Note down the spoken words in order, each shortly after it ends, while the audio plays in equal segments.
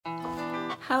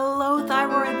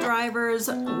Thyroid Thrivers.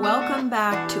 Welcome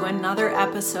back to another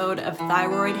episode of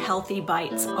Thyroid Healthy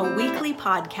Bites, a weekly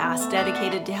podcast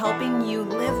dedicated to helping you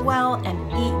live well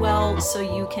and eat well so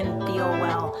you can feel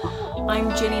well.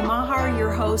 I'm Ginny Mahar,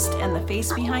 your host and the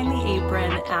face behind the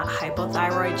apron at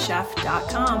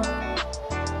hypothyroidchef.com.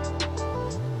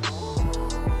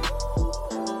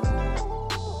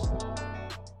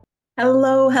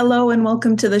 Hello, and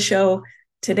welcome to the show.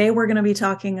 Today we're going to be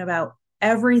talking about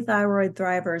every thyroid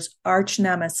thriver's arch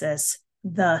nemesis,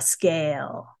 the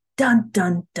scale. Dun,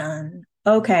 dun, dun.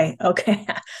 Okay.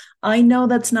 I know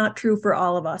that's not true for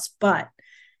all of us, but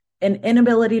an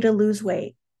inability to lose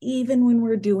weight, even when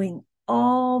we're doing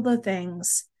all the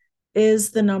things, is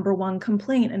the number one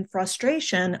complaint and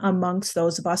frustration amongst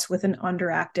those of us with an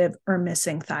underactive or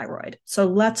missing thyroid. So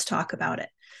let's talk about it.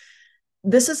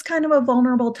 This is kind of a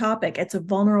vulnerable topic. It's a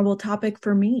vulnerable topic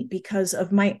for me because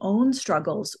of my own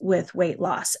struggles with weight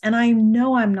loss. And I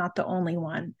know I'm not the only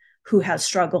one who has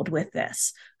struggled with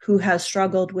this, who has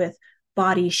struggled with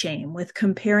body shame, with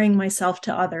comparing myself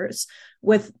to others,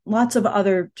 with lots of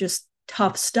other just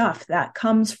tough stuff that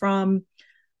comes from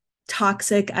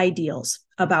toxic ideals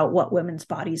about what women's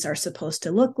bodies are supposed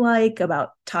to look like, about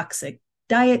toxic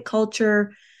diet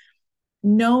culture.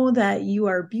 Know that you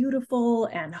are beautiful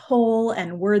and whole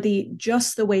and worthy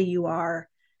just the way you are.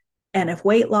 And if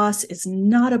weight loss is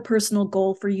not a personal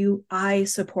goal for you, I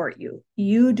support you.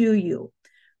 You do you.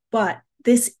 But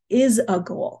this is a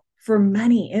goal for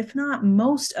many, if not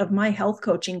most, of my health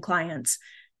coaching clients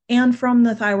and from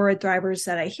the thyroid thrivers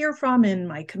that I hear from in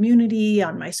my community,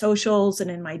 on my socials, and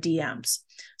in my DMs.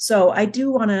 So I do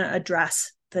want to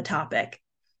address the topic.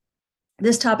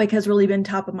 This topic has really been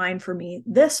top of mind for me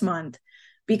this month,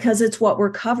 because it's what we're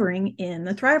covering in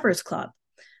the Thrivers Club.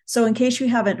 So in case you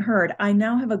haven't heard, I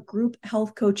now have a group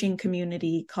health coaching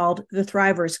community called the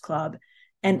Thrivers Club,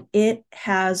 and it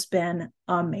has been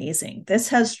amazing. This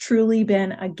has truly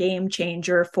been a game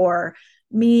changer for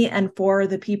me and for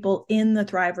the people in the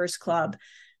Thrivers Club.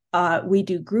 We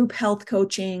do group health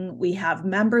coaching. We have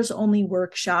members only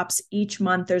workshops each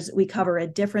month. We cover a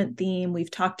different theme.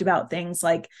 We've talked about things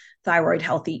like thyroid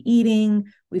healthy eating.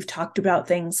 We've talked about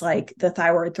things like the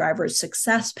thyroid thriver's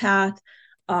success path.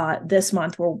 This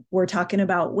month, we're talking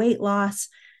about weight loss.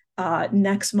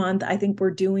 Next month, I think we're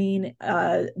doing,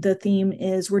 the theme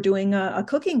is we're doing a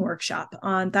cooking workshop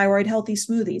on thyroid healthy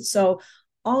smoothies. So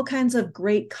all kinds of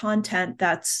great content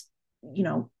that's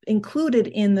included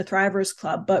in the Thrivers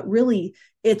Club, but really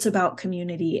it's about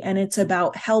community and it's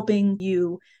about helping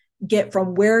you get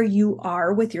from where you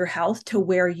are with your health to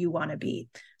where you want to be.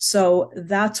 So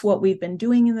that's what we've been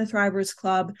doing in the Thrivers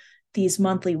Club. These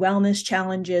monthly wellness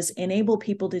challenges enable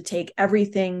people to take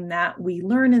everything that we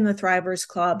learn in the Thrivers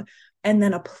Club and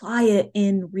then apply it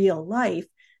in real life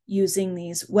using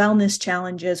these wellness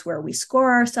challenges where we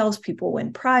score ourselves, people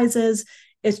win prizes.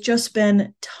 It's just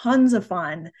been tons of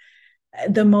fun.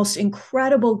 The most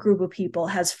incredible group of people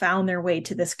has found their way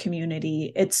to this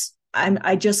community.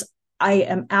 I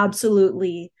am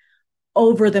absolutely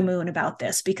over the moon about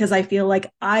this because I feel like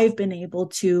I've been able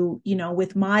to,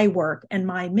 with my work and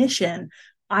my mission,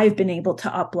 I've been able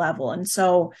to up level. And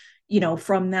so,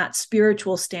 from that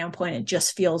spiritual standpoint, it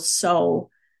just feels so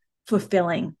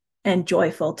fulfilling and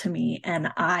joyful to me.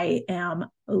 And I am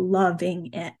loving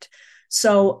it.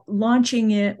 So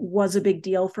launching it was a big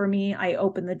deal for me. I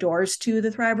opened the doors to the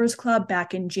Thrivers Club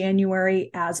back in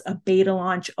January as a beta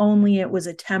launch only. It was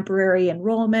a temporary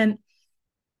enrollment.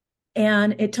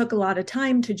 And it took a lot of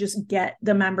time to just get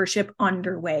the membership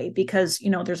underway because,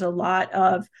 there's a lot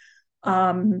of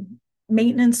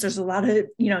maintenance. There's a lot of,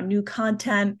 new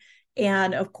content.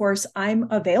 And of course, I'm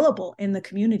available in the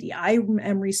community. I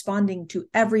am responding to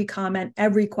every comment,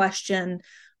 every question.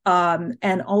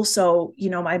 And also,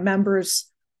 my members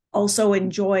also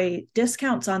enjoy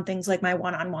discounts on things like my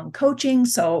one-on-one coaching.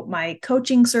 So my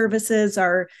coaching services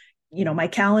are, my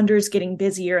calendar is getting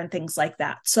busier and things like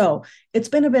that. So it's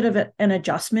been a bit of an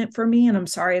adjustment for me. And I'm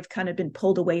sorry, I've kind of been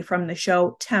pulled away from the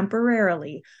show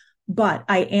temporarily, but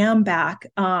I am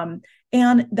back.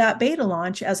 And that beta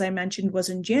launch, as I mentioned, was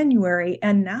in January.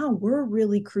 And now we're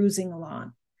really cruising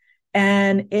along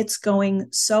and it's going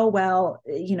so well.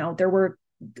 There were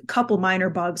a couple minor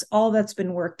bugs, all that's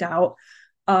been worked out.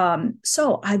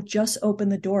 So I've just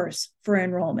opened the doors for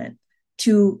enrollment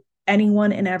to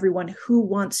anyone and everyone who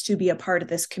wants to be a part of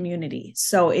this community.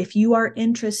 So if you are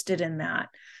interested in that,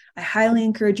 I highly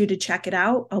encourage you to check it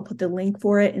out. I'll put the link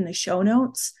for it in the show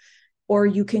notes, or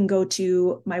you can go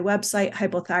to my website,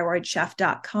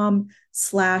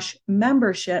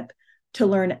 hypothyroidchef.com/membership to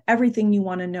learn everything you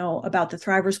want to know about the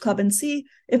Thrivers Club and see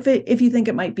if you think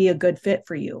it might be a good fit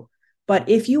for you. But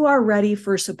if you are ready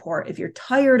for support, if you're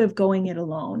tired of going it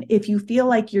alone, if you feel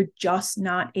like you're just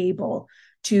not able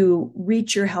to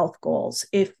reach your health goals,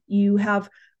 if you have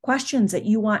questions that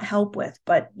you want help with,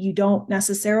 but you don't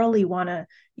necessarily want to,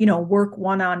 work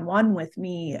one-on-one with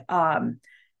me, and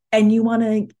you want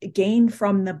to gain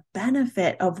from the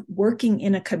benefit of working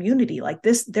in a community like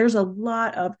this, there's a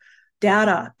lot of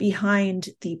data behind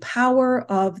the power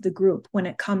of the group when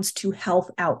it comes to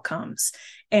health outcomes.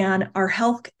 And our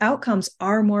health outcomes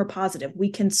are more positive.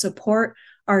 We can support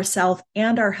ourselves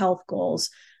and our health goals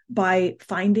by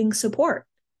finding support,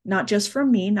 not just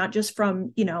from me, not just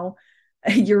from,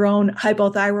 your own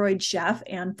hypothyroid chef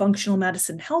and functional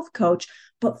medicine health coach,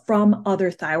 but from other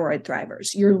thyroid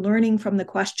thrivers. You're learning from the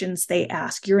questions they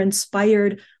ask. You're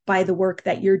inspired by the work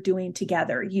that you're doing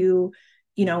together. You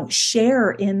share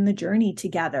in the journey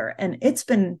together. And it's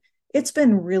been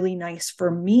really nice for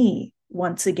me,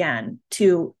 once again,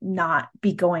 to not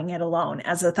be going it alone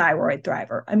as a thyroid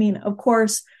thriver. I mean, of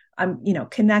course, I'm,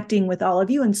 connecting with all of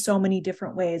you in so many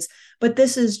different ways, but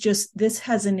this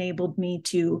has enabled me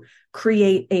to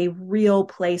create a real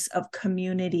place of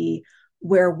community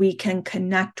where we can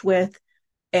connect with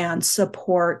and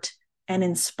support and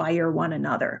inspire one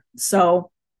another. So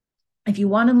if you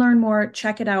want to learn more,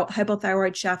 check it out,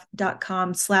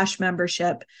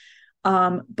 hypothyroidchef.com/membership.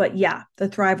 But yeah, the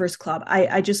Thrivers Club,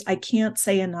 I can't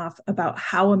say enough about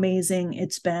how amazing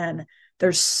it's been.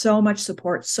 There's so much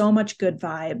support, so much good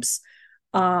vibes.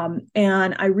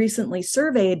 And I recently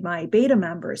surveyed my beta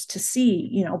members to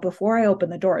see, before I open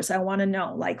the doors, I want to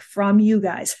know, like, from you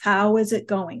guys, how is it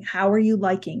going? How are you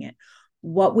liking it?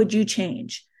 What would you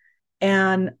change?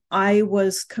 And I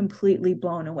was completely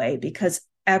blown away because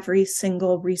every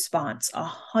single response,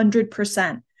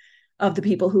 100% of the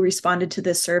people who responded to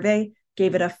this survey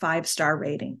gave it a 5-star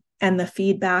rating. And the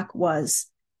feedback was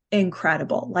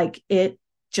incredible. Like, it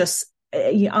just,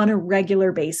 on a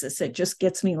regular basis, it just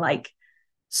gets me like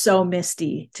so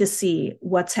misty to see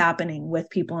what's happening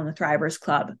with people in the Thrivers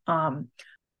Club.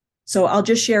 So I'll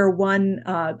just share one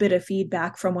bit of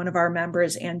feedback from one of our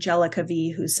members, Angelica V,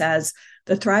 who says,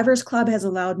 the Thrivers Club has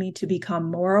allowed me to become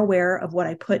more aware of what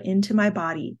I put into my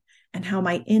body and how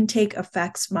my intake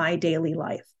affects my daily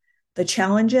life. The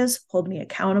challenges hold me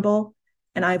accountable,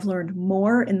 and I've learned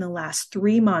more in the last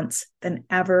 3 months than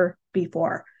ever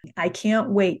before. I can't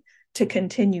wait to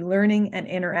continue learning and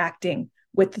interacting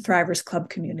with the Thrivers Club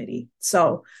community.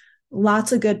 So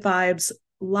lots of good vibes,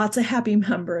 lots of happy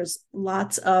members,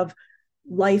 lots of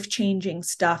life-changing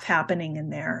stuff happening in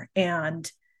there.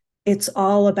 And it's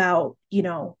all about,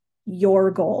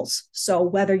 your goals. So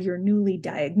whether you're newly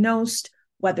diagnosed,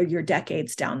 whether you're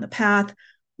decades down the path,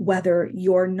 whether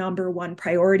your number one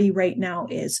priority right now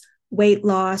is weight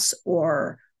loss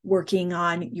or working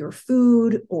on your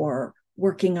food or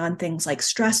working on things like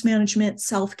stress management,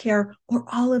 self-care, or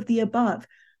all of the above.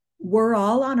 We're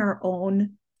all on our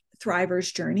own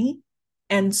Thrivers journey.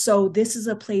 And so this is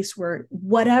a place where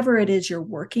whatever it is you're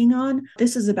working on,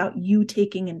 this is about you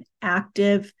taking an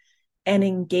active and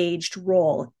engaged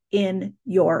role in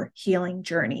your healing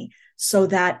journey so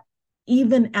that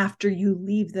even after you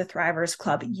leave the Thrivers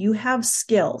Club, you have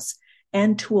skills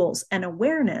and tools and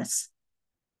awareness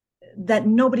that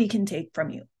nobody can take from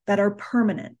you, that are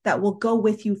permanent, that will go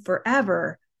with you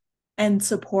forever and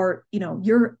support,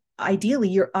 your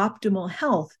optimal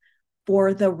health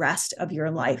for the rest of your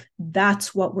life.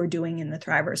 That's what we're doing in the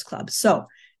Thrivers Club. So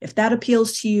if that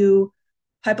appeals to you,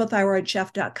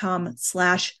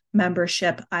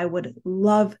 hypothyroidchef.com/membership. I would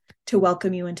love to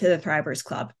welcome you into the Thrivers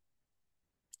Club.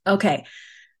 Okay.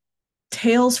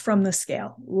 Tales from the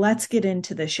scale. Let's get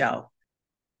into the show.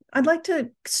 I'd like to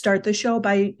start the show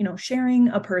by, sharing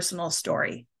a personal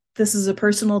story. This is a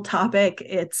personal topic.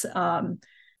 It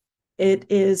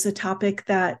is a topic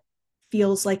that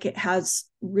feels like it has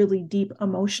really deep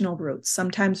emotional roots,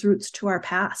 sometimes roots to our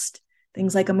past,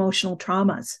 things like emotional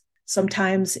traumas.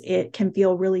 Sometimes it can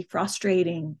feel really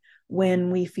frustrating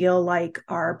when we feel like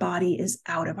our body is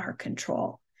out of our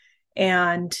control.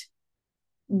 And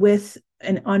with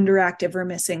an underactive or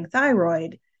missing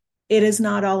thyroid, it is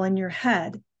not all in your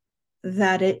head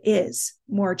that it is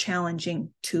more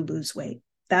challenging to lose weight.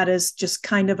 That is just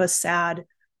kind of a sad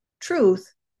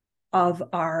truth of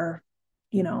our,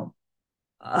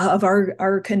 of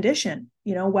our condition,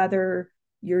 whether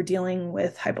you're dealing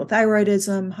with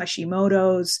hypothyroidism,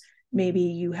 Hashimoto's, maybe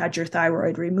you had your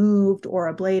thyroid removed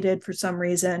or ablated for some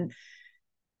reason.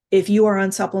 If you are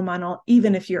on supplemental,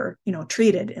 even if you're,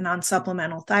 treated and on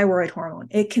supplemental thyroid hormone,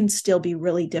 it can still be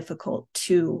really difficult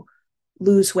to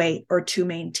lose weight or to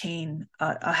maintain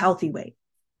a healthy weight.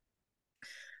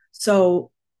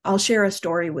 So I'll share a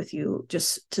story with you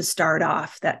just to start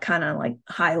off that kind of like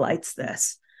highlights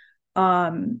this.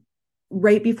 Um,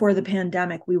 right before the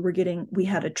pandemic, we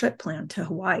had a trip planned to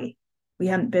Hawaii. We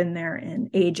hadn't been there in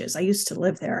ages. I used to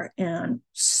live there and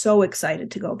so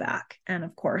excited to go back. And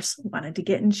of course, wanted to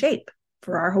get in shape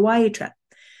for our Hawaii trip.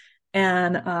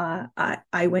 And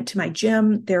I went to my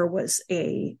gym. There was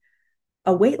a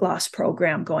weight loss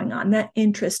program going on that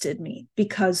interested me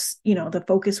because, the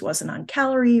focus wasn't on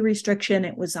calorie restriction,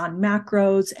 it was on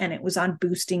macros and it was on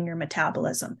boosting your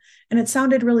metabolism. And it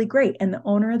sounded really great. And the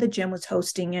owner of the gym was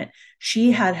hosting it.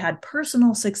 She had had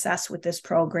personal success with this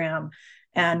program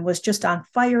and was just on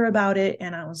fire about it.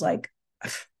 And I was like,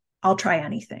 I'll try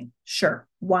anything. Sure.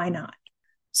 Why not?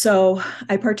 So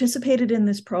I participated in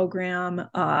this program.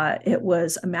 It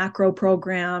was a macro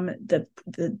program. It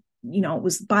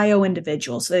was bio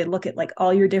individual. So they look at like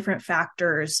all your different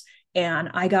factors. And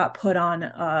I got put on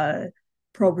a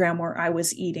program where I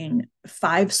was eating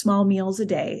 5 small meals a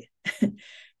day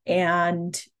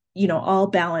and, all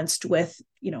balanced with,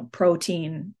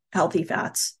 protein, healthy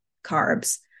fats,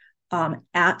 carbs,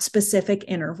 at specific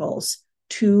intervals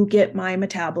to get my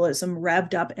metabolism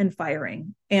revved up and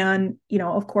firing. And,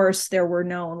 of course, there were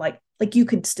no like you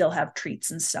could still have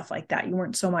treats and stuff like that. You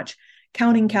weren't so much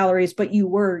counting calories, but you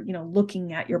were,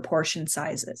 looking at your portion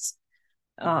sizes.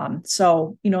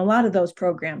 So, a lot of those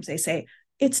programs, they say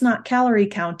it's not calorie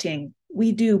counting.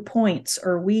 We do points,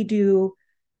 or we do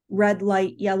red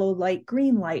light, yellow light,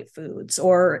 green light foods,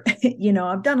 or,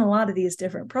 I've done a lot of these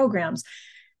different programs.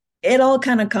 It all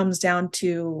kind of comes down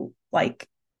to like,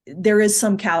 there is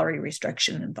some calorie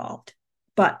restriction involved,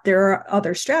 but there are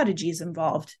other strategies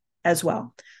involved as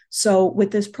well. So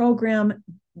with this program,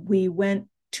 we went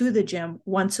to the gym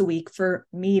once a week for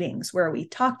meetings where we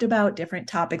talked about different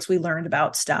topics. We learned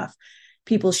about stuff.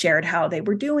 People shared how they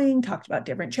were doing, talked about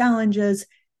different challenges,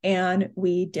 and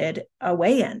we did a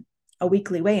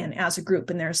weekly weigh-in as a group.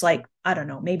 And there's like, I don't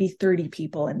know, maybe 30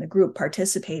 people in the group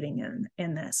participating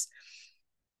in this.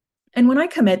 And when I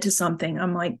commit to something,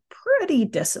 I'm like pretty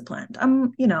disciplined.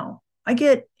 I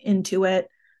get into it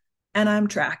and I'm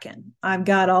tracking. I've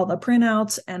got all the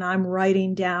printouts and I'm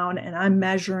writing down and I'm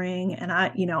measuring and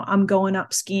I'm going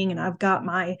up skiing and I've got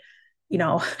my,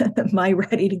 my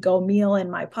ready to go meal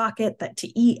in my pocket that to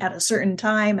eat at a certain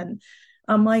time. And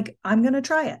I'm like, I'm going to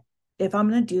try it. If I'm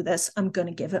going to do this, I'm going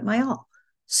to give it my all.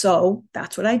 So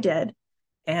that's what I did.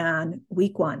 And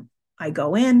week 1, I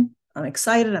go in, I'm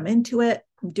excited. I'm into it.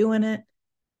 I'm doing it.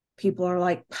 People are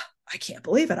like, I can't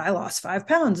believe it. I lost 5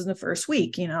 pounds in the first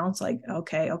week. It's like,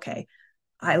 okay.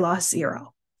 I lost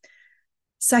 0.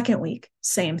 Second week,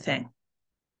 same thing.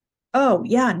 Oh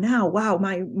yeah, now, wow,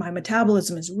 my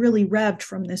metabolism is really revved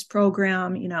from this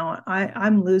program.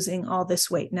 I'm losing all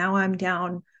this weight. Now I'm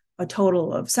down a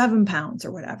total of 7 pounds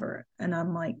or whatever. And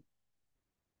I'm like,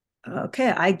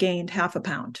 okay, I gained half a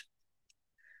pound.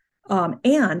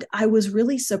 And I was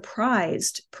really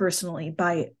surprised personally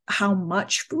by how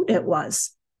much food it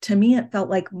was. To me, it felt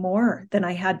like more than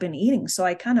I had been eating. So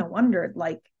I kind of wondered,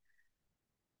 like,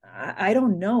 I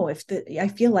don't know I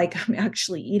feel like I'm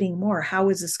actually eating more. How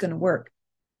is this going to work?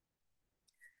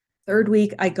 Third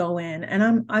week, I go in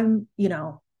and I'm,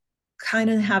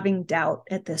 kind of having doubt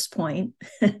at this point.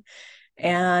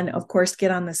 And of course,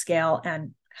 get on the scale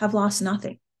and have lost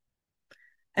nothing.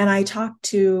 And I talked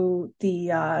to the,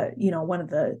 one of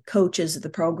the coaches of the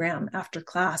program after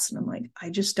class, and I'm like, I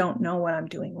just don't know what I'm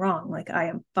doing wrong. Like, I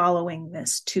am following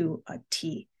this to a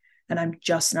T, and I'm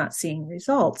just not seeing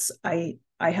results. I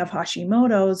have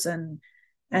Hashimoto's, and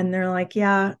they're like,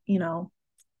 yeah,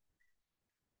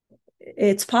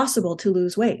 it's possible to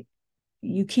lose weight.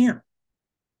 You can't,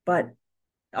 but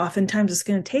oftentimes it's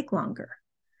going to take longer.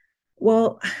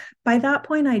 Well, by that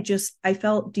point, I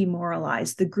felt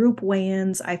demoralized. The group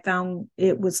weigh-ins, I found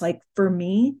it was like, for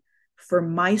me, for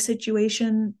my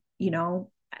situation,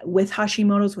 with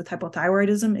Hashimoto's, with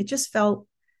hypothyroidism, it just felt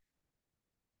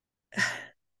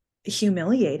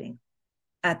humiliating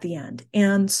at the end.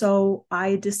 And so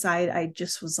I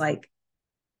just was like,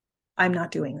 I'm not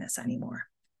doing this anymore.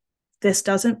 This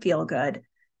doesn't feel good.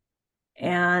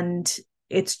 And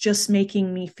it's just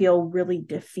making me feel really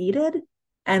defeated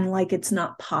and like it's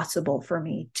not possible for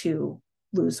me to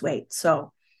lose weight.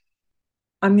 So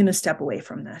I'm going to step away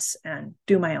from this and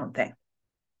do my own thing.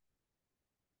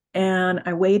 And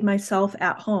I weighed myself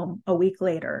at home a week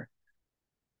later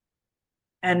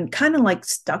and kind of like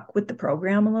stuck with the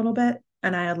program a little bit.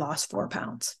 And I had lost 4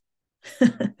 pounds.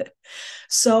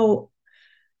 So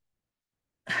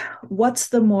what's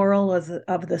the moral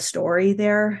of the story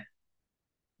there?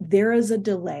 There is a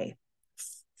delay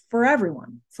for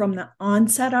everyone from the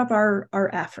onset of our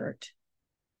effort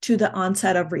to the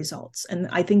onset of results. And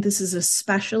I think this is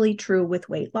especially true with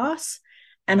weight loss.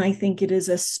 And I think it is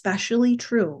especially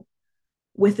true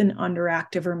with an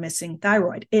underactive or missing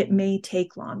thyroid. It may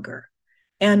take longer.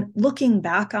 And looking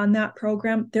back on that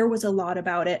program, there was a lot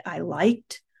about it I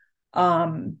liked.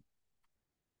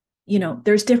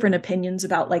 There's different opinions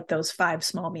about like those 5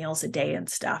 small meals a day and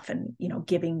stuff, and,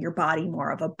 giving your body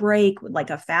more of a break, like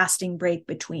a fasting break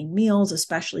between meals,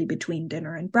 especially between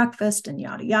dinner and breakfast, and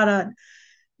yada, yada.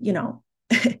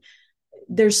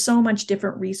 There's so much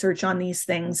different research on these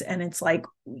things. And it's like,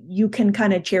 you can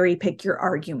kind of cherry pick your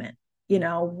argument,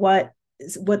 what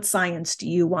science do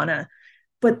you want to,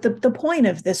 but the point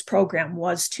of this program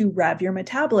was to rev your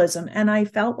metabolism. And I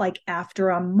felt like after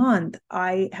a month,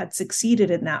 I had succeeded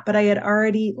in that, but I had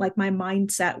already, like, my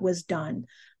mindset was done.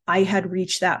 I had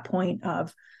reached that point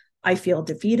of, I feel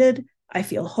defeated, I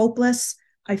feel hopeless,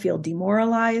 I feel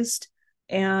demoralized,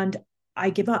 and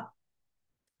I give up.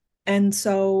 And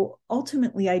so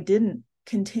ultimately, I didn't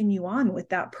continue on with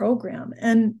that program.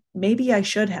 And maybe I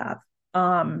should have.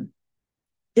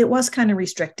 It was kind of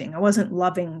restricting. I wasn't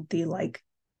loving the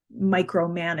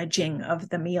micromanaging of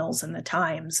the meals and the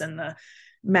times and the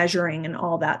measuring and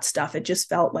all that stuff. It just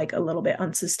felt like a little bit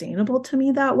unsustainable to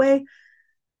me that way.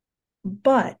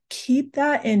 But keep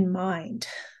that in mind,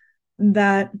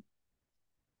 that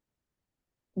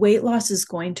weight loss is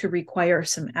going to require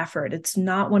some effort. It's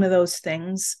not one of those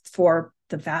things for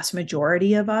the vast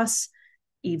majority of us,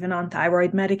 even on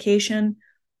thyroid medication,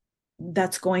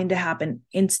 that's going to happen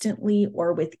instantly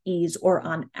or with ease or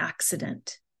on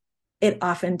accident. It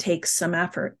often takes some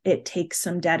effort. It takes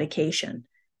some dedication.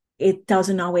 It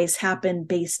doesn't always happen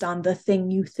based on the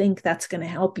thing you think that's going to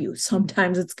help you.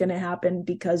 Sometimes it's going to happen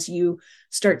because you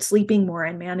start sleeping more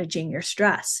and managing your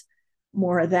stress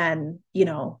more than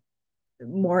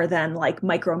like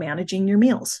micromanaging your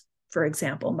meals, for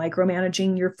example,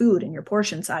 micromanaging your food and your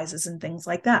portion sizes and things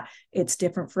like that. It's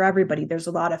different for everybody. There's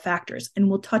a lot of factors, and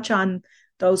we'll touch on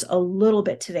those a little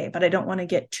bit today, but I don't want to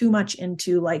get too much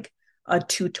into like a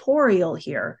tutorial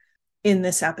here in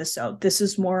this episode. This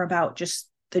is more about just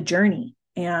the journey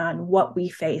and what we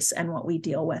face and what we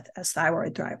deal with as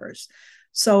thyroid thrivers.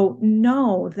 So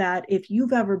know that if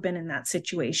you've ever been in that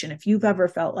situation, if you've ever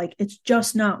felt like it's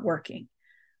just not working,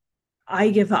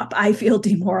 I give up, I feel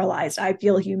demoralized, I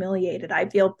feel humiliated, I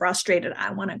feel frustrated,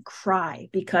 I want to cry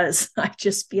because I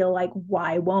just feel like,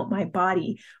 why won't my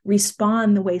body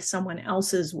respond the way someone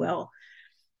else's will?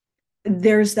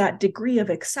 There's that degree of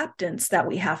acceptance that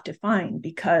we have to find,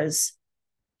 because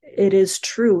it is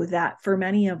true that for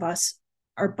many of us,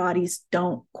 our bodies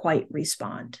don't quite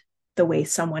respond the way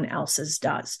someone else's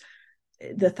does.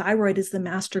 The thyroid is the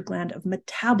master gland of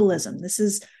metabolism. This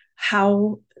is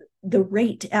how the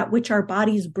rate at which our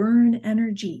bodies burn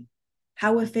energy,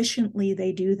 how efficiently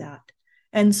they do that.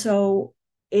 And so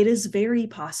it is very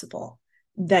possible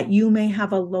that you may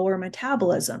have a lower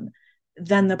metabolism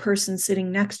than the person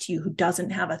sitting next to you who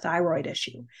doesn't have a thyroid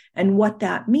issue. And what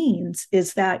that means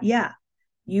is that, yeah,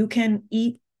 you can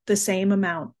eat the same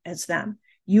amount as them.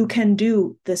 You can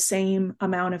do the same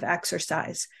amount of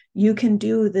exercise. You can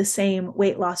do the same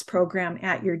weight loss program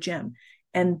at your gym.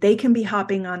 And they can be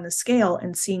hopping on the scale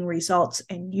and seeing results,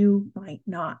 and you might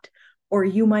not. Or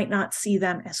you might not see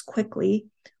them as quickly,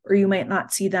 or you might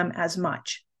not see them as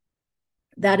much.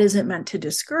 That isn't meant to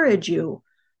discourage you,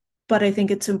 but I think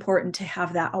it's important to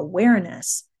have that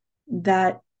awareness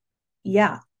that,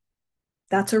 yeah,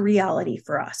 that's a reality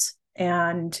for us.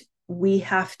 And we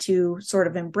have to sort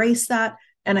of embrace that.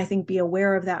 And I think be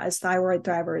aware of that as thyroid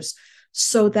thrivers,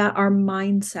 so that our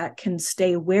mindset can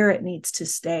stay where it needs to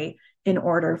stay in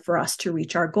order for us to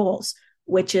reach our goals,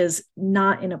 which is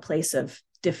not in a place of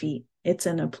defeat.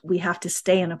 We have to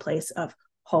stay in a place of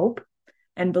hope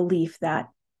and belief that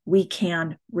we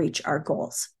can reach our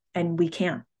goals. And we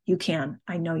can. You can.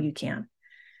 I know you can.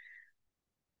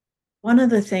 One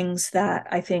of the things that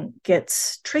I think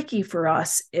gets tricky for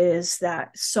us is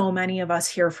that so many of us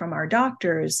hear from our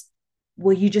doctors,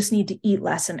 well, you just need to eat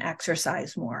less and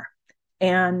exercise more.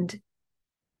 And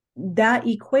that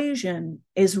equation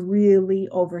is really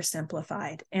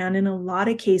oversimplified. And in a lot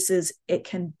of cases, it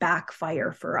can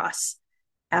backfire for us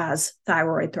as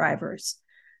thyroid thrivers.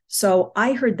 So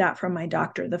I heard that from my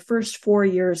doctor the first 4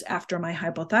 years after my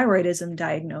hypothyroidism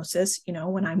diagnosis,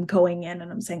 when I'm going in and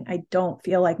I'm saying, I don't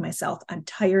feel like myself. I'm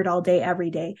tired all day, every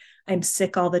day. I'm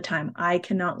sick all the time. I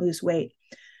cannot lose weight.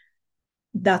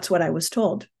 That's what I was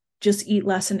told. Just eat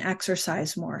less and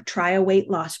exercise more. Try a weight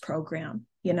loss program,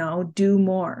 do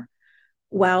more.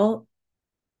 Well,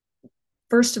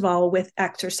 first of all, with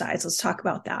exercise, let's talk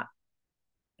about that.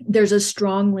 There's a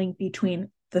strong link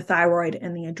between the thyroid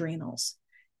and the adrenals.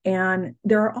 And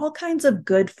there are all kinds of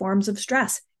good forms of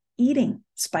stress. Eating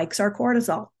spikes our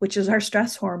cortisol, which is our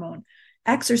stress hormone.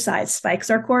 Exercise spikes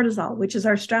our cortisol, which is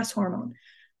our stress hormone.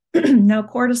 Now,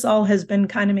 cortisol has been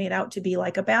kind of made out to be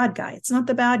like a bad guy. It's not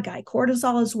the bad guy.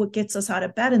 Cortisol is what gets us out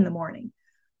of bed in the morning.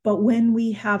 But when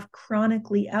we have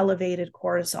chronically elevated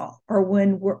cortisol, or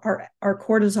when our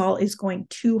cortisol is going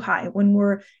too high, when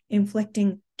we're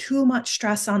inflicting too much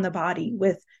stress on the body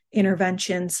with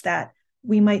interventions that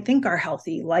we might think are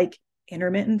healthy, like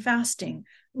intermittent fasting,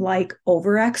 like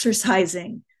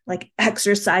over-exercising, like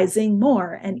exercising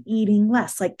more and eating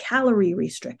less, like calorie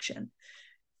restriction,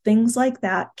 things like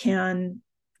that can,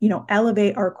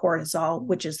 elevate our cortisol,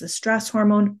 which is the stress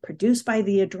hormone produced by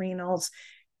the adrenals,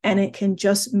 and it can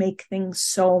just make things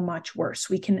so much worse.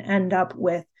 We can end up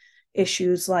with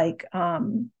issues like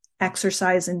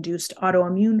exercise-induced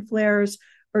autoimmune flares,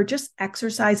 or just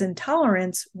exercise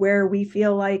intolerance, where we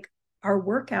feel like our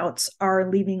workouts are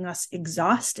leaving us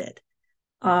exhausted.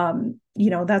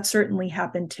 That certainly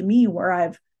happened to me, where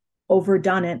I've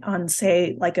overdone it on,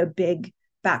 say, like a big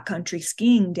backcountry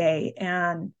skiing day,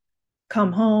 and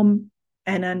come home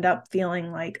and end up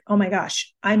feeling like, oh my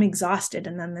gosh, I'm exhausted.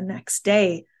 And then the next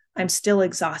day, I'm still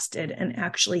exhausted and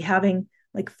actually having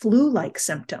like flu-like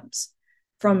symptoms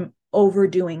from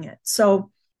overdoing it.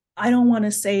 So I don't want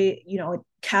to say,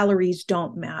 calories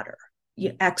don't matter.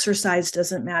 Exercise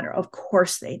doesn't matter. Of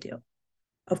course they do.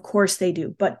 Of course they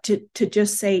do. But to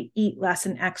just say eat less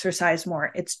and exercise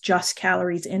more, it's just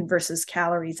calories in versus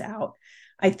calories out,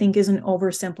 I think is an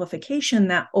oversimplification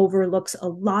that overlooks a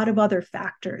lot of other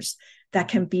factors that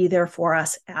can be there for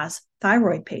us as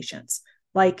thyroid patients.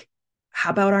 Like, how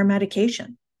about our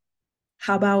medication?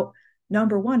 How about,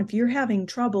 number one, if you're having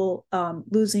trouble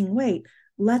losing weight,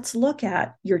 let's look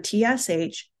at your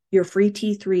TSH, your free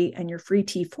T3, and your free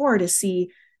T4 to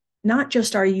see not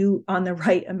just are you on the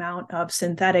right amount of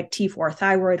synthetic T4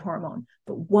 thyroid hormone,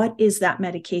 but what is that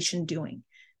medication doing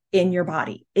in your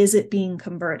body? Is it being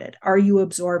converted? Are you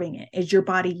absorbing it? Is your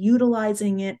body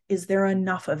utilizing it? Is there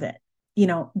enough of it?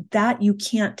 That you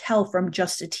can't tell from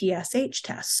just a TSH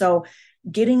test. So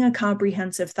getting a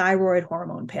comprehensive thyroid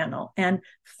hormone panel and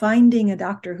finding a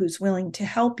doctor who's willing to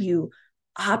help you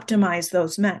optimize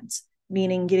those meds,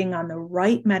 meaning getting on the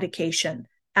right medication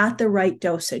at the right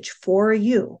dosage for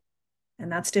you,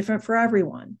 and that's different for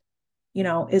everyone,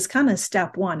 is kind of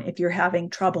step one if you're having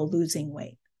trouble losing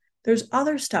weight. There's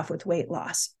other stuff with weight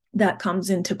loss that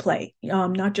comes into play,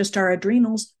 not just our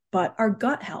adrenals, but our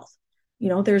gut health.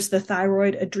 There's the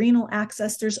thyroid adrenal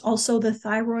axis. There's also the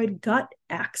thyroid gut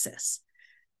axis.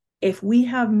 If we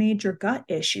have major gut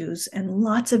issues and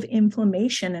lots of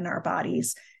inflammation in our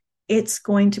bodies, it's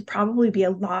going to probably be a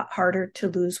lot harder to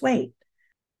lose weight.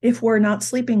 If we're not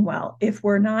sleeping well, if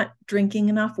we're not drinking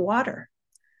enough water,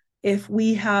 if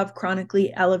we have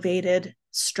chronically elevated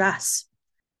stress,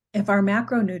 if our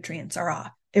macronutrients are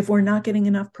off, if we're not getting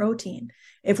enough protein,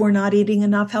 if we're not eating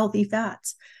enough healthy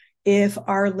fats, if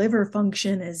our liver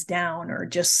function is down or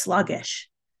just sluggish,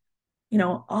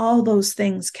 all those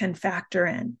things can factor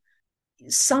in.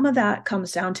 Some of that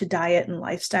comes down to diet and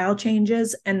lifestyle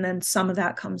changes, and then some of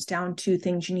that comes down to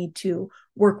things you need to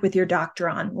work with your doctor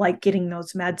on, like getting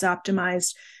those meds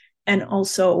optimized. And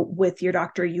also with your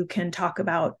doctor, you can talk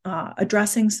about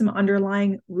addressing some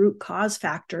underlying root cause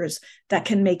factors that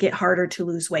can make it harder to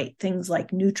lose weight. Things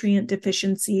like nutrient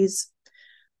deficiencies,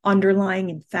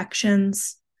 underlying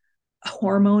infections,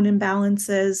 hormone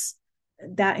imbalances.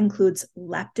 That includes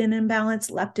leptin imbalance.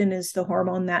 Leptin is the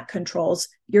hormone that controls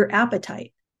your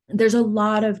appetite. There's a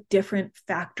lot of different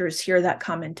factors here that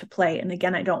come into play. And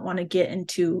again, I don't want to get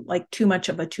into like too much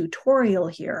of a tutorial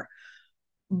here,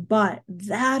 but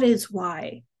that is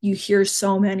why you hear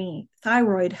so many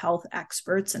thyroid health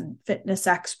experts and fitness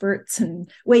experts and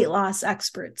weight loss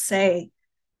experts say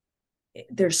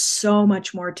there's so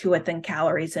much more to it than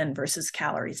calories in versus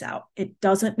calories out. It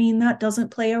doesn't mean that doesn't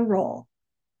play a role.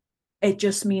 It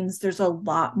just means there's a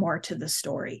lot more to the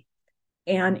story.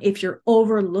 And if you're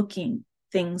overlooking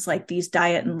things like these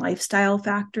diet and lifestyle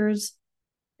factors,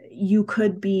 you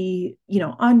could be,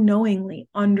 unknowingly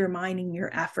undermining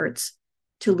your efforts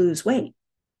to lose weight.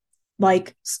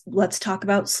 Like, let's talk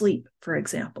about sleep, for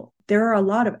example. There are a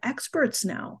lot of experts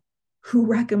now who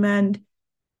recommend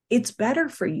it's better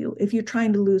for you if you're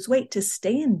trying to lose weight to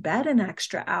stay in bed an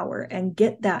extra hour and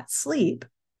get that sleep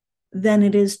than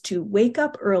it is to wake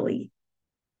up early,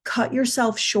 cut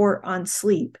yourself short on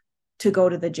sleep to go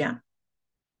to the gym.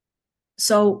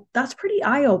 So that's pretty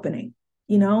eye-opening.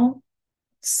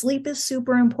 Sleep is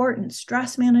super important.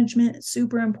 Stress management is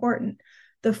super important.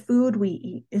 The food we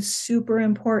eat is super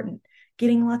important.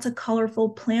 getting lots of colorful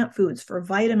plant foods for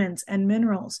vitamins and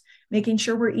minerals, making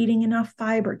sure we're eating enough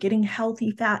fiber, getting healthy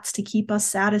fats to keep us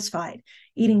satisfied,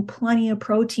 eating plenty of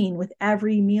protein with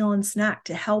every meal and snack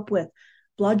to help with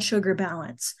blood sugar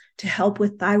balance, to help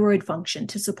with thyroid function,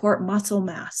 to support muscle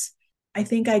mass. I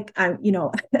think I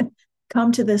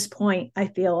come to this point, I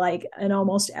feel like in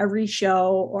almost every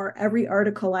show or every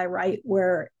article I write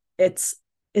where it's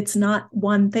not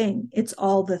one thing, it's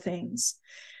all the things.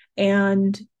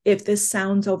 And if this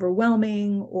sounds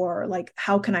overwhelming or like,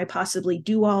 how can I possibly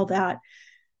do all that?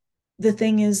 The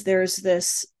thing is, there's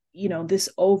this, this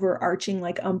overarching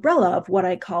like umbrella of what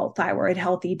I call thyroid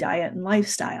healthy diet and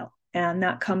lifestyle. And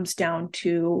that comes down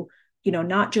to,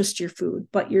 not just your food,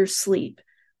 but your sleep.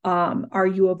 Are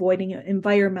you avoiding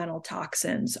environmental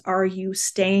toxins? Are you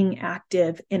staying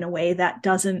active in a way that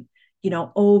doesn't,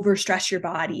 overstress your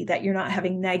body, that you're not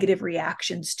having negative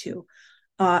reactions to?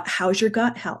 How's your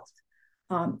gut health?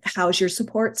 How's your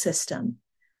support system?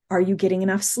 Are you getting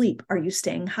enough sleep? Are you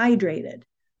staying hydrated?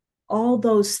 All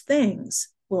those things,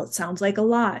 well, it sounds like a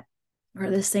lot, are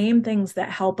the same things that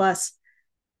help us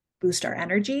boost our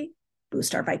energy,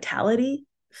 boost our vitality,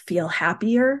 feel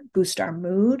happier, boost our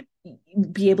mood,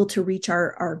 be able to reach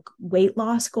our weight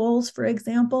loss goals, for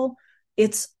example.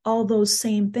 It's all those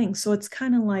same things. So it's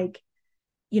kind of like,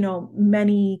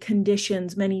 many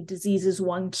conditions, many diseases,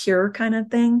 one cure kind of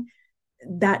thing.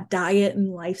 That diet and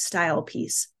lifestyle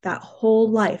piece, that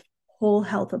whole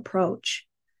health approach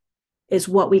is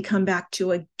what we come back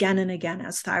to again and again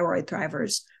as thyroid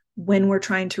thrivers when we're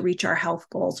trying to reach our health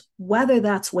goals, whether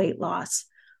that's weight loss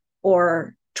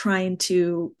or trying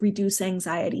to reduce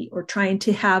anxiety or trying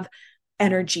to have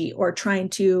energy or trying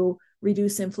to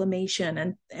reduce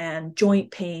inflammation and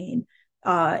joint pain,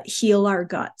 heal our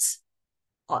guts.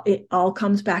 It all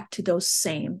comes back to those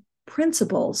same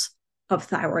principles of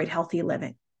thyroid healthy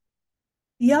living.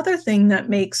 The other thing that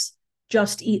makes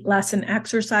just eat less and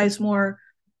exercise more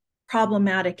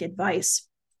problematic advice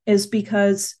is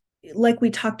because, like we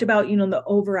talked about, the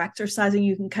over exercising,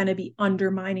 you can kind of be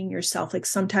undermining yourself. Like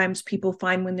sometimes people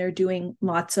find when they're doing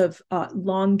lots of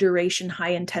long duration,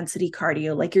 high intensity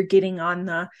cardio, like you're getting on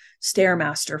the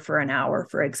Stairmaster for an hour,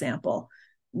 for example,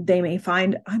 they may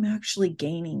find I'm actually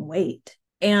gaining weight.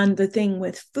 And the thing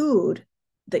with food,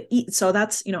 so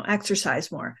that's,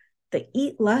 exercise more. The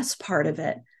eat less part of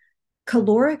it,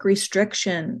 caloric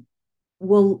restriction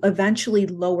will eventually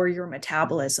lower your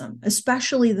metabolism,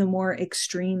 especially the more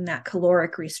extreme that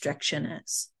caloric restriction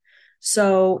is.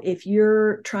 So if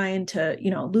you're trying to,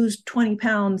 lose 20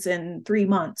 pounds in 3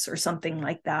 months or something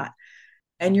like that,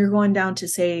 and you're going down to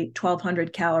say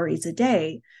 1,200 calories a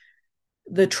day,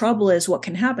 the trouble is what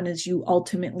can happen is you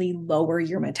ultimately lower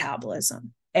your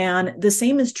metabolism. And the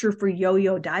same is true for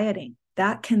yo-yo dieting.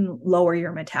 That can lower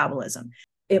your metabolism.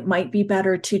 It might be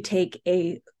better to take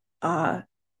a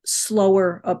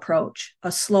slower approach,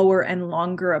 a slower and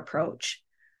longer approach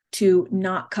to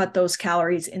not cut those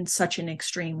calories in such an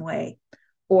extreme way,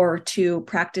 or to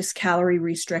practice calorie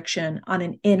restriction on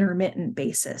an intermittent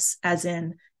basis, as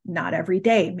in not every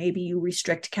day. Maybe you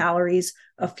restrict calories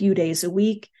a few days a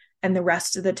week, and the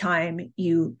rest of the time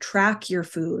you track your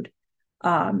food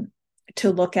to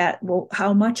look at, well,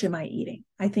 how much am I eating?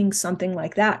 I think something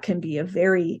like that can be a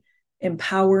very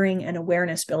empowering and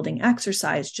awareness building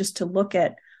exercise, just to look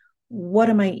at, what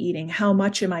am I eating? How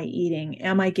much am I eating?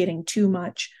 Am I getting too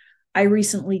much? I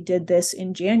recently did this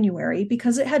in January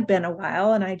because it had been a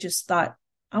while, and I just thought,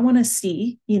 I want to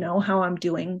see, how I'm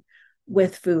doing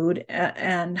with food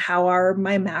and how are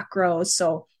my macros.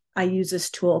 So I use this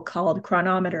tool called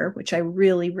Chronometer, which I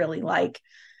really, really like.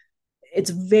 It's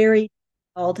very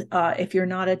called, if you're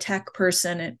not a tech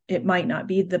person, it might not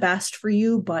be the best for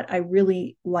you, but I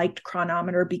really liked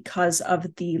Chronometer because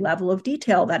of the level of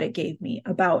detail that it gave me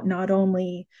about not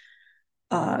only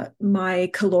my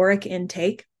caloric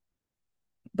intake,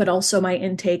 but also my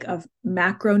intake of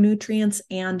macronutrients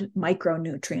and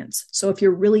micronutrients. So if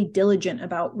you're really diligent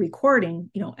about recording,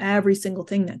 every single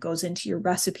thing that goes into your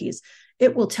recipes,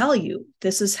 it will tell you,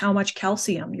 this is how much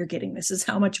calcium you're getting. This is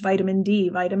how much vitamin D,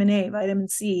 vitamin A, vitamin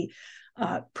C,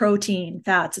 protein,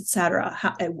 fats,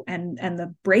 etc., and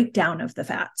the breakdown of the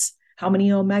fats. How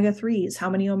many omega-3s, how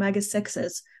many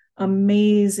omega-6s.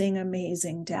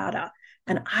 Amazing data.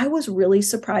 And I was really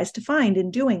surprised to find in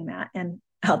doing that. And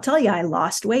I'll tell you, I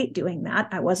lost weight doing that.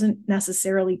 I wasn't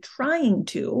necessarily trying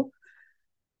to,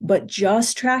 but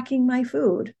just tracking my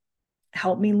food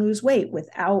helped me lose weight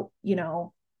without,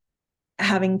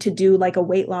 having to do like a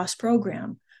weight loss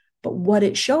program. But what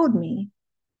it showed me,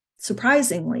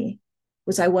 surprisingly,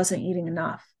 was I wasn't eating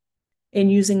enough. In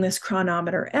using this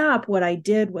Chronometer app, what I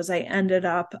did was I ended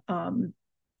up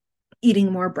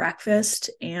eating more breakfast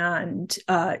and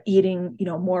eating,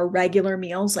 more regular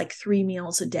meals, like 3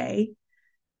 meals a day.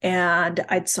 And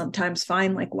I'd sometimes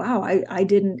find like, wow, I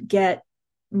didn't get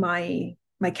my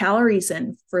calories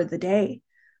in for the day.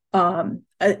 And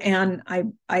I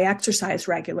exercise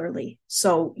regularly.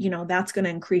 So, that's going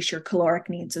to increase your caloric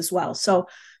needs as well. So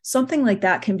something like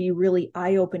that can be really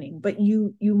eye-opening, but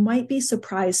you might be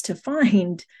surprised to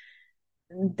find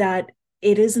that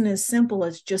it isn't as simple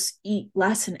as just eat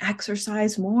less and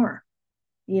exercise more.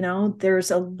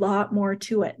 There's a lot more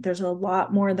to it. There's a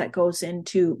lot more that goes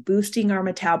into boosting our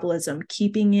metabolism,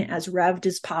 keeping it as revved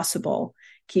as possible,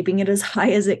 keeping it as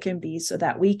high as it can be so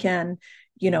that we can,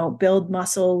 build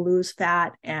muscle, lose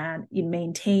fat, and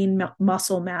maintain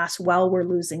muscle mass while we're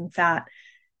losing fat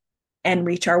and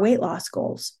reach our weight loss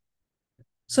goals.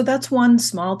 So that's one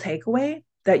small takeaway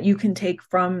that you can take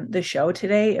from the show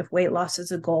today. If weight loss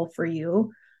is a goal for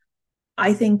you,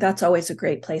 I think that's always a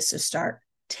great place to start.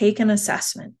 Take an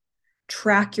assessment,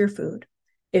 track your food.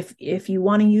 If you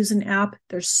want to use an app,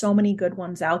 there's so many good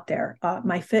ones out there.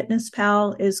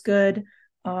 MyFitnessPal is good.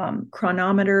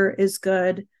 Chronometer is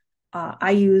good.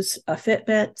 I use a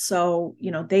Fitbit, so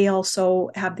they also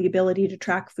have the ability to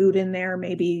track food in there.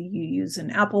 Maybe you use an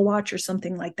Apple Watch or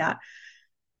something like that.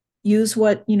 Use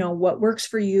what works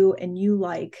for you and you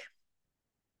like,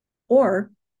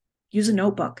 or use a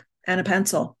notebook and a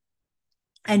pencil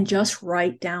and just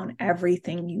write down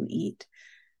everything you eat.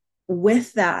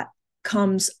 With that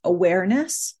comes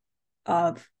awareness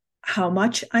of how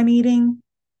much I'm eating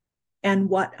and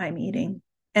what I'm eating.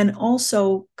 And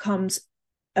also comes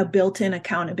a built-in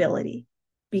accountability,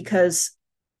 because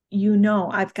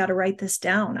I've got to write this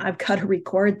down. I've got to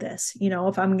record this.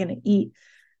 If I'm going to eat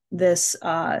this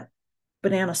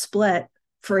banana split,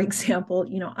 for example,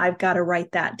 I've got to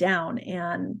write that down,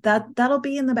 and that'll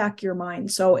be in the back of your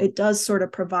mind. So it does sort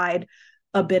of provide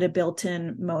a bit of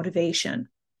built-in motivation.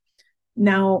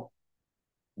 Now,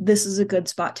 this is a good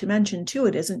spot to mention too.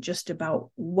 It isn't just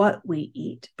about what we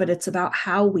eat, but it's about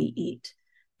how we eat.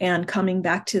 And coming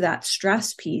back to that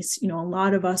stress piece, a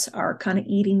lot of us are kind of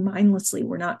eating mindlessly.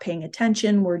 We're not paying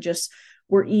attention.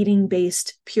 We're eating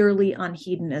based purely on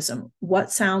hedonism.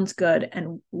 What sounds good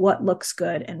and what looks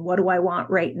good and what do I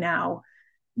want right now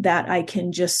that I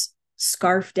can just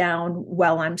scarf down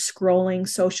while I'm scrolling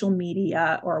social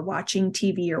media or watching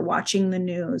TV or watching the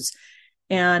news.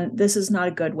 And this is not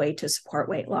a good way to support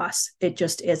weight loss. It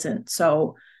just isn't.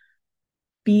 So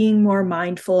being more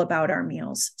mindful about our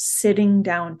meals, sitting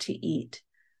down to eat,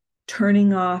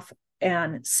 turning off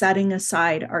and setting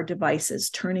aside our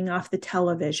devices, turning off the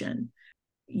television,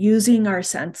 using our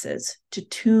senses to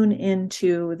tune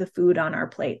into the food on our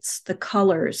plates, the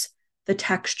colors, the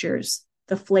textures,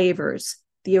 the flavors,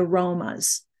 the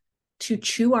aromas, to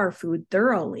chew our food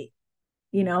thoroughly.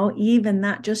 Even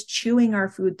that, just chewing our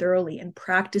food thoroughly and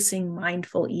practicing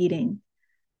mindful eating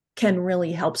can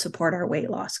really help support our weight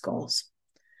loss goals.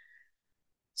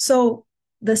 So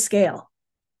the scale,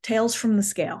 tales from the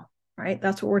scale, right?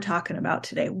 That's what we're talking about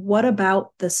today. What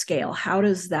about the scale? How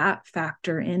does that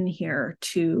factor in here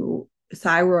to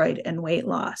thyroid and weight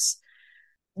loss?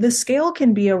 The scale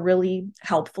can be a really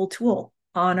helpful tool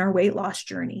on our weight loss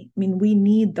journey. I mean, we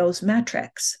need those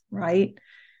metrics, right?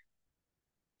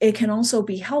 It can also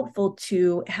be helpful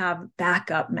to have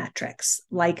backup metrics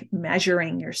like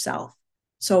measuring yourself.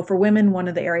 So for women, one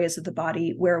of the areas of the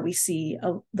body where we see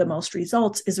the most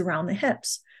results is around the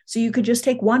hips. So you could just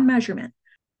take one measurement,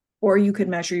 or you could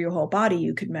measure your whole body.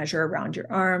 You could measure around your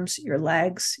arms, your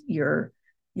legs, your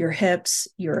hips,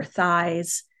 your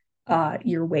thighs,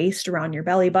 your waist, around your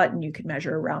belly button. You could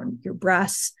measure around your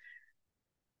breasts.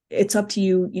 It's up to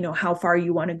you, how far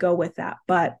you want to go with that.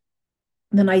 But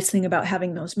the nice thing about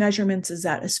having those measurements is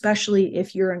that, especially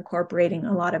if you're incorporating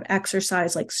a lot of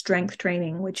exercise like strength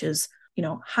training, which is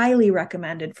highly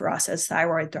recommended for us as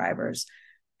thyroid thrivers,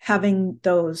 having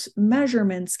those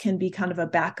measurements can be kind of a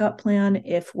backup plan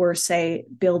if we're, say,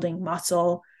 building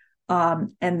muscle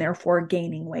and therefore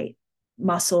gaining weight.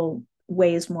 Muscle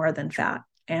weighs more than fat,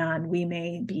 and we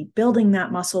may be building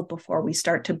that muscle before we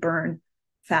start to burn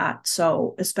fat.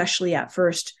 So especially at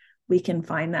first, we can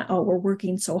find that, we're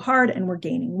working so hard and we're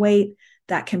gaining weight.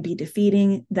 That can be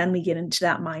defeating. Then we get into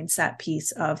that mindset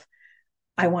piece of,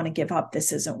 I want to give up.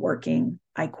 This isn't working.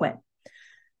 I quit.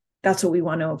 That's what we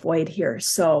want to avoid here.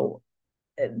 So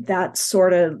that's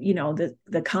sort of,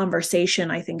 the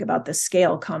conversation, I think, about the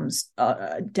scale comes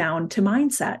down to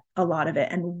mindset, a lot of it,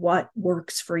 and what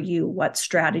works for you, what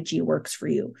strategy works for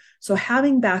you. So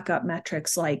having backup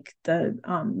metrics like the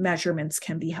measurements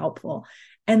can be helpful.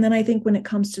 And then I think when it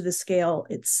comes to the scale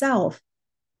itself,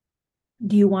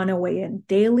 do you want to weigh in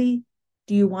daily?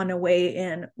 Do you want to weigh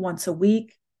in once a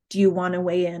week? Do you want to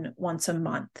weigh in once a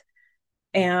month?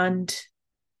 And,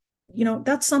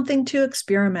 that's something to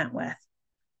experiment with.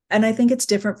 And I think it's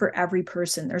different for every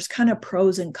person. There's kind of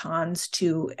pros and cons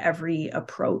to every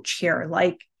approach here.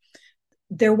 Like,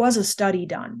 there was a study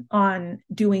done on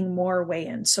doing more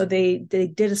weigh-ins. So they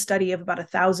did a study of about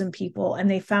 1,000 people,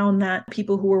 and they found that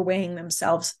people who were weighing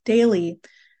themselves daily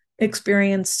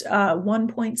experienced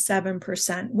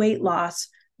 1.7% weight loss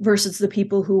versus the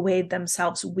people who weighed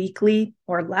themselves weekly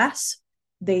or less.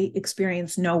 They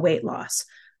experienced no weight loss.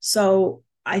 So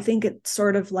I think it's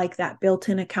sort of like that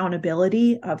built-in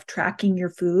accountability of tracking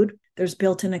your food. There's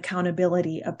built-in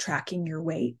accountability of tracking your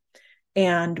weight.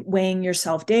 And weighing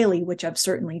yourself daily, which I've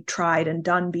certainly tried and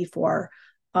done before,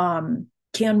 can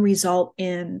result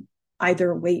in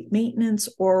either weight maintenance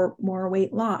or more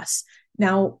weight loss.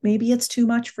 Now, maybe it's too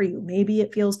much for you. Maybe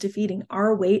it feels defeating.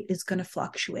 Our weight is going to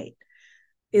fluctuate.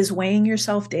 Is weighing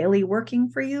yourself daily working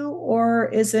for you, or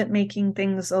is it making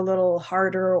things a little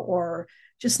harder or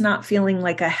just not feeling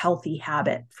like a healthy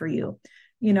habit for you?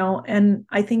 And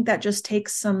I think that just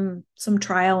takes some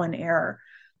trial and error.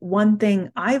 One thing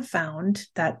I've found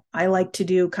that I like to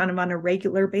do kind of on a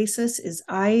regular basis is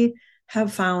I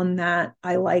have found that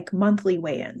I like monthly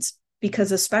weigh-ins,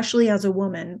 because especially as a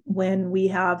woman, when we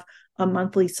have a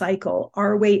monthly cycle,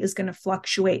 our weight is going to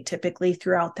fluctuate typically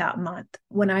throughout that month.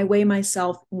 When I weigh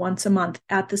myself once a month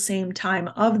at the same time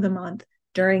of the month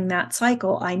during that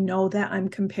cycle, I know that I'm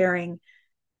comparing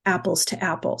apples to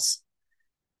apples.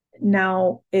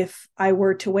 Now, if I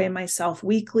were to weigh myself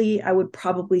weekly, I would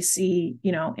probably see,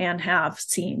 and have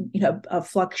seen, a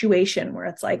fluctuation where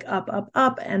it's like up, up,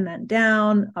 up, and then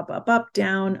down, up, up, up,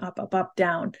 down, up, up, up,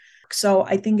 down. So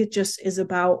I think it just is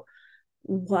about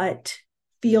what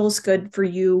feels good for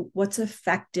you, what's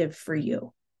effective for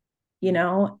you,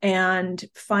 and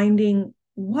finding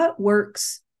what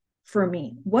works for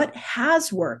me, what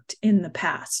has worked in the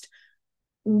past.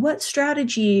 What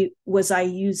strategy was I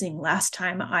using last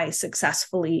time I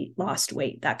successfully lost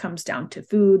weight? That comes down to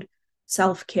food,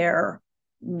 self-care,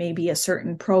 maybe a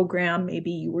certain program.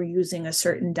 Maybe you were using a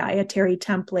certain dietary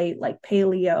template like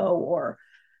paleo or,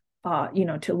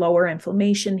 to lower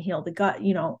inflammation, heal the gut,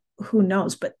 who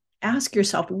knows? But ask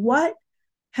yourself, what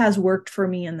has worked for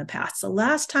me in the past? The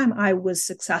last time I was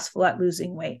successful at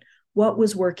losing weight, what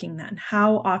was working then?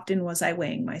 How often was I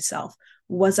weighing myself?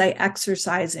 Was I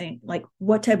exercising? Like,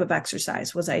 what type of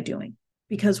exercise was I doing?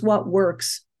 Because what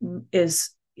works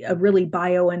is a really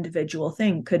bio-individual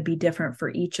thing, could be different for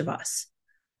each of us.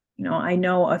 I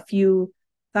know a few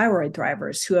thyroid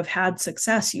thrivers who have had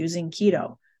success using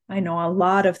keto. I know a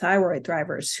lot of thyroid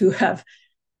thrivers who have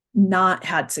not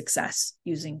had success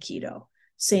using keto.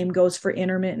 Same goes for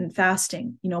intermittent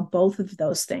fasting. Both of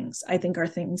those things, I think, are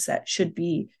things that should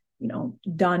be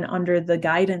done under the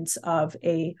guidance of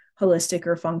a holistic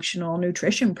or functional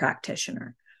nutrition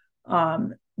practitioner.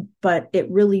 But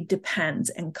it really depends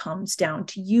and comes down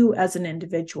to you as an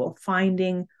individual,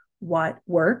 finding what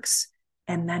works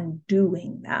and then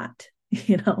doing that,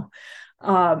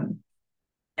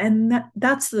 and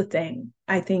that's the thing,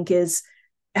 I think, is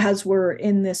as we're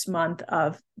in this month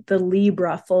of the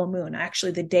Libra full moon.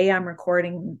 Actually, the day I'm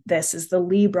recording this is the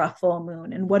Libra full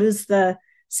moon. And what is the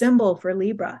symbol for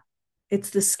Libra?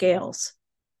 It's the scales.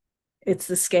 It's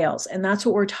the scales. And that's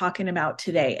what we're talking about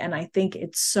today. And I think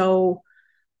it's so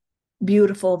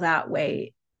beautiful that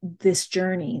way. This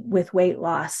journey with weight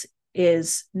loss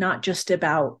is not just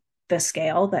about the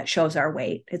scale that shows our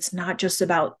weight. It's not just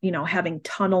about, having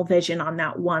tunnel vision on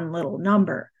that one little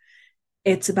number.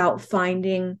 It's about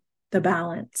finding the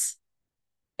balance.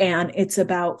 And it's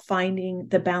about finding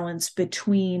the balance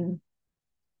between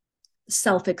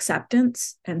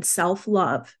self-acceptance and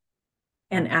self-love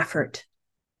and effort,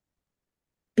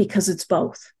 because it's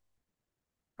both,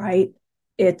 right?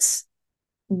 It's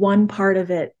one part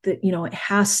of it that, it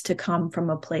has to come from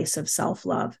a place of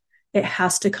self-love. It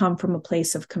has to come from a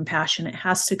place of compassion. It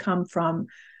has to come from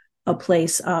a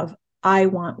place of, I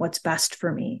want what's best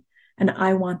for me, and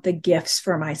I want the gifts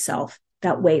for myself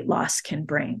that weight loss can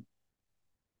bring,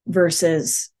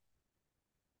 versus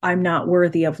I'm not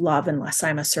worthy of love unless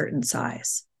I'm a certain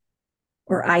size,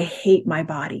 or I hate my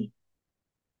body.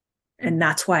 And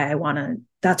that's why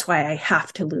I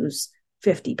have to lose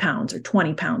 50 pounds or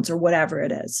 20 pounds or whatever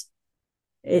it is.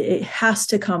 It has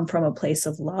to come from a place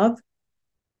of love.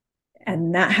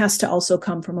 And that has to also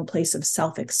come from a place of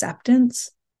self-acceptance,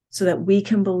 so that we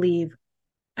can believe,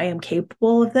 I am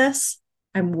capable of this,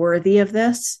 I'm worthy of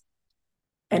this,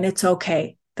 and it's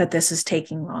okay that this is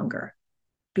taking longer,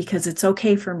 because it's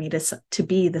okay for me to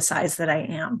be the size that I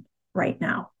am right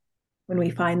now. When we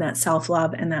find that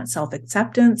self-love and that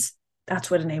self-acceptance, That's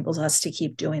what enables us to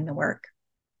keep doing the work.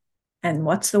 And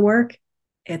what's the work?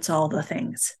 It's all the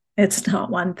things. It's not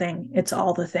one thing. It's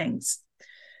all the things.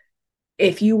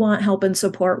 If you want help and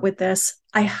support with this,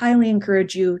 I highly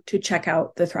encourage you to check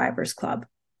out the Thrivers Club.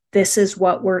 This is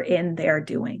what we're in there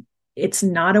doing. It's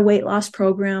not a weight loss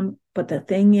program, but the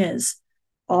thing is,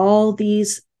 all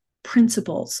these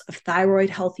principles of thyroid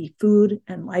healthy food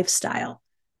and lifestyle,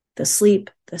 the sleep,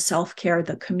 the self-care,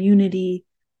 the community,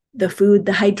 the food,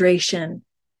 the hydration,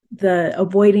 the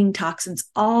avoiding toxins,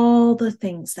 all the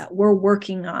things that we're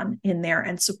working on in there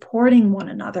and supporting one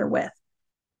another with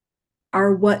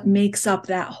are what makes up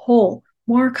that whole,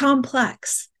 more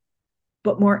complex,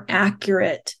 but more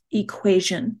accurate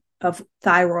equation of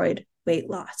thyroid weight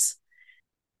loss.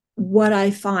 What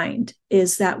I find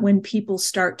is that when people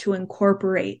start to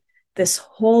incorporate this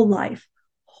whole life,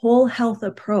 whole health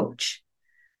approach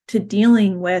to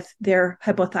dealing with their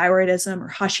hypothyroidism or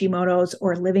Hashimoto's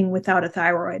or living without a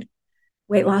thyroid,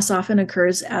 weight loss often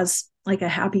occurs as like a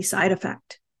happy side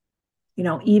effect.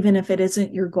 Even if it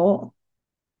isn't your goal,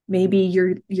 maybe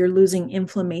you're losing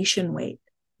inflammation weight.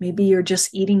 Maybe you're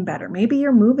just eating better. Maybe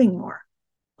you're moving more.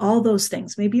 All those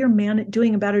things. Maybe you're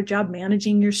doing a better job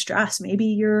managing your stress. Maybe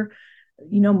you're,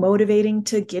 motivating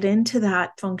to get into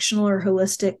that functional or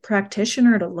holistic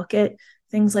practitioner to look at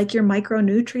things like your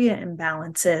micronutrient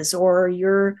imbalances or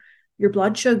your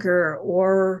blood sugar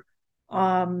or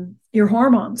your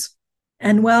hormones.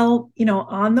 And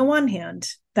on the one hand,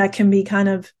 that can be kind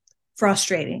of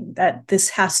frustrating that this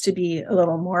has to be a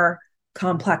little more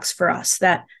complex for us,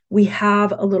 that we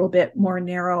have a little bit more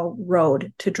narrow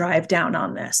road to drive down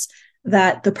on this,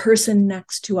 that the person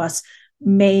next to us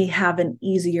may have an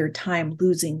easier time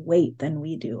losing weight than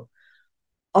we do.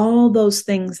 All those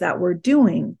things that we're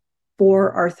doing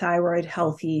for our thyroid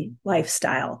healthy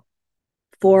lifestyle,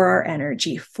 for our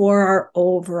energy, for our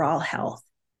overall health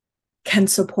can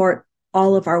support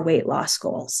all of our weight loss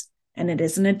goals. And it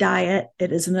isn't a diet.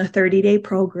 It isn't a 30-day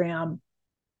program.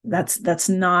 That's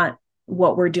not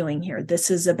what we're doing here.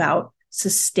 This is about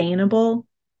sustainable,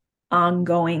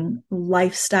 ongoing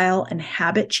lifestyle and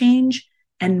habit change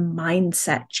and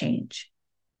mindset change.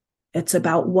 It's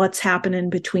about what's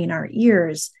happening between our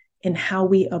ears and how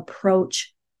we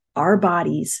approach our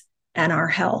bodies and our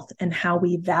health and how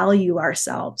we value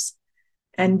ourselves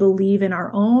and believe in our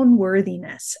own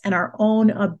worthiness and our own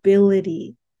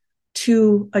ability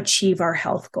to achieve our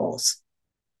health goals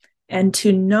and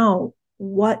to know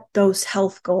what those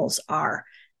health goals are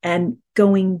and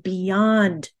going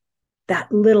beyond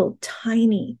that little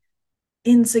tiny,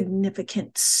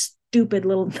 insignificant, stupid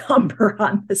little number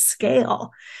on the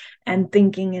scale and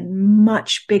thinking in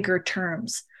much bigger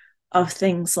terms of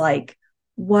things like,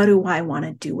 what do I want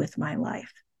to do with my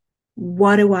life?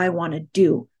 What do I want to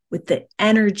do with the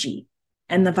energy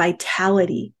and the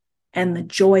vitality and the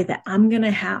joy that I'm going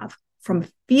to have from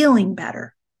feeling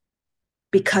better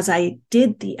because I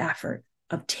did the effort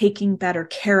of taking better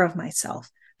care of myself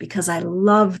because I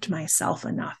loved myself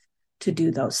enough to do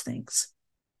those things.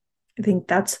 I think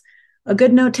that's a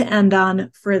good note to end on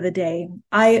for the day.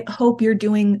 I hope you're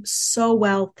doing so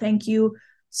well. Thank you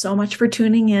so much for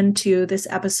tuning in to this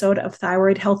episode of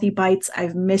Thyroid Healthy Bites.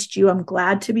 I've missed you. I'm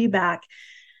glad to be back.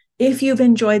 If you've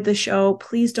enjoyed the show,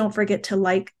 please don't forget to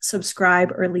like,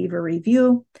 subscribe, or leave a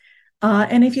review.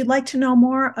 And if you'd like to know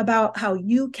more about how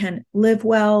you can live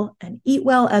well and eat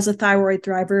well as a thyroid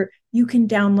thriver, you can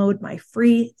download my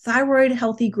free Thyroid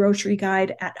Healthy Grocery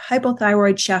Guide at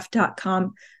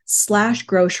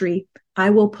hypothyroidchef.com/grocery. I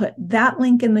will put that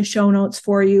link in the show notes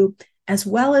for you, as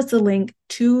well as the link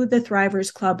to the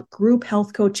Thrivers Club group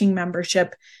health coaching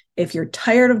membership. If you're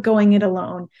tired of going it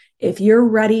alone, if you're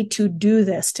ready to do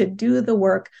this, to do the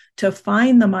work, to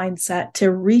find the mindset,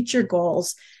 to reach your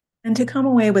goals, and to come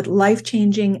away with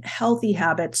life-changing, healthy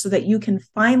habits so that you can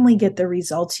finally get the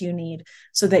results you need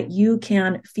so that you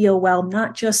can feel well,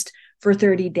 not just for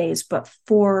 30 days, but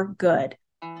for good.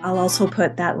 I'll also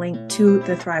put that link to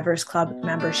the Thrivers Club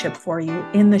membership for you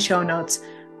in the show notes,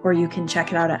 or you can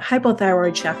check it out at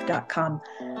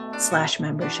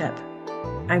hypothyroidchef.com/membership.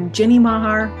 I'm Ginny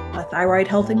Mahar, a thyroid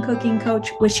health and cooking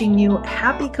coach, wishing you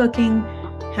happy cooking,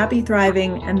 happy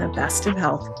thriving, and the best of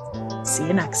health. See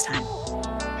you next time.